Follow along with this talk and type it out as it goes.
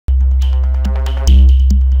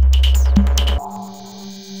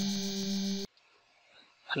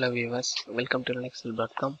Hello viewers, welcome to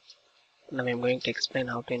linuxhelp.com. Now I am going to explain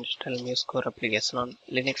how to install MuseScore application on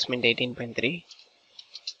Linux Mint 18.3.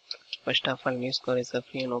 First of all, MuseScore is a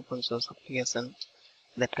free and open source application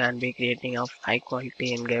that can be creating of high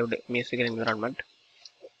quality engraved musical environment.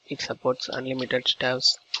 It supports unlimited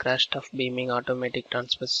staves, crash stuff beaming, automatic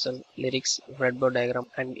transposition, lyrics, breadboard diagram,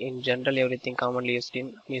 and in general everything commonly used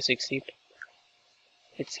in music sheet.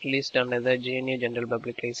 It's released under the GNU General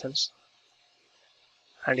Public License,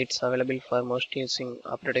 and it's available for most using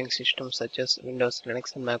operating systems such as Windows,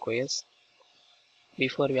 Linux, and Mac OS.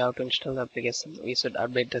 Before we have to install the application, we should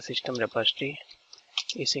update the system repository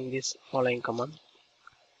using this following command.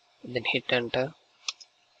 Then hit enter.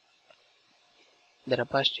 The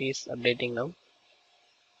repository is updating now.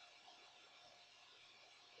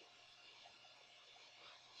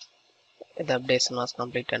 The updation was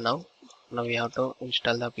completed now. Now we have to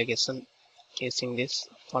install the application using this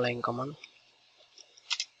following command.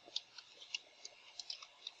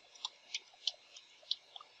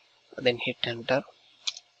 Then hit enter.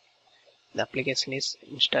 The application is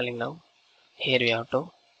installing now. Here we have to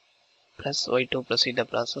press Y to proceed the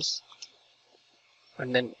process,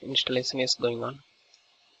 and then installation is going on.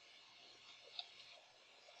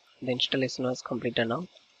 The installation was completed now.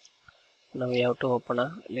 Now we have to open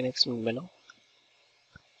a Linux Mint menu,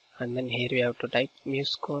 and then here we have to type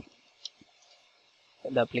MuseScore.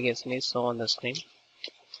 The application is shown on the screen.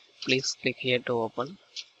 Please click here to open.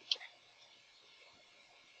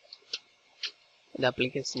 The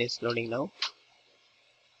application is loading now.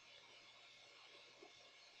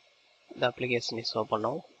 The application is open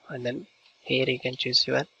now, and then here you can choose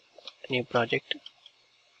your new project,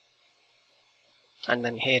 and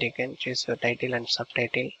then here you can choose your title and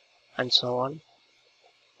subtitle and so on.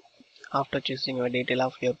 After choosing your detail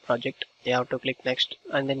of your project, you have to click next,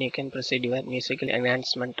 and then you can proceed your musical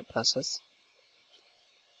enhancement process.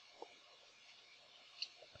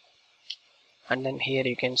 And then here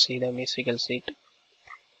you can see the musical sheet.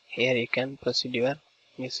 Here you can proceed your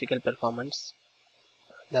musical performance.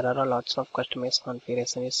 There are lots of customized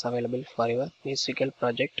configuration is available for your musical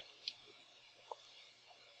project.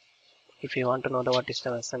 If you want to know what is the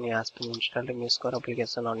version you have been installed MuseScore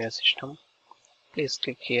application on your system, please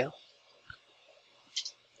click here,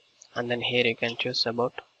 and then here you can choose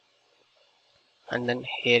about, and then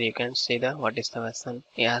here you can see the what is the version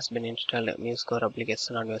it has been installed MuseScore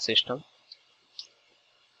application on your system.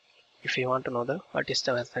 If you want to know the what is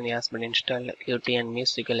the version it has been installed UT and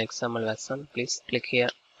musical XML version, please click here,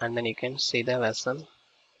 and then you can see the version.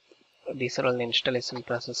 These are all the installation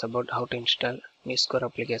process about how to install MuseScore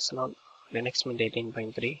application on Linux Mint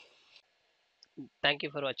 18.3. Thank you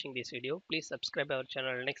for watching this video. Please subscribe our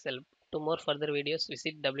channel Linux Help. To more further videos,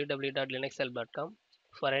 visit www.linuxhelp.com.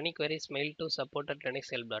 For any queries, mail to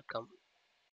support@linuxhelp.com.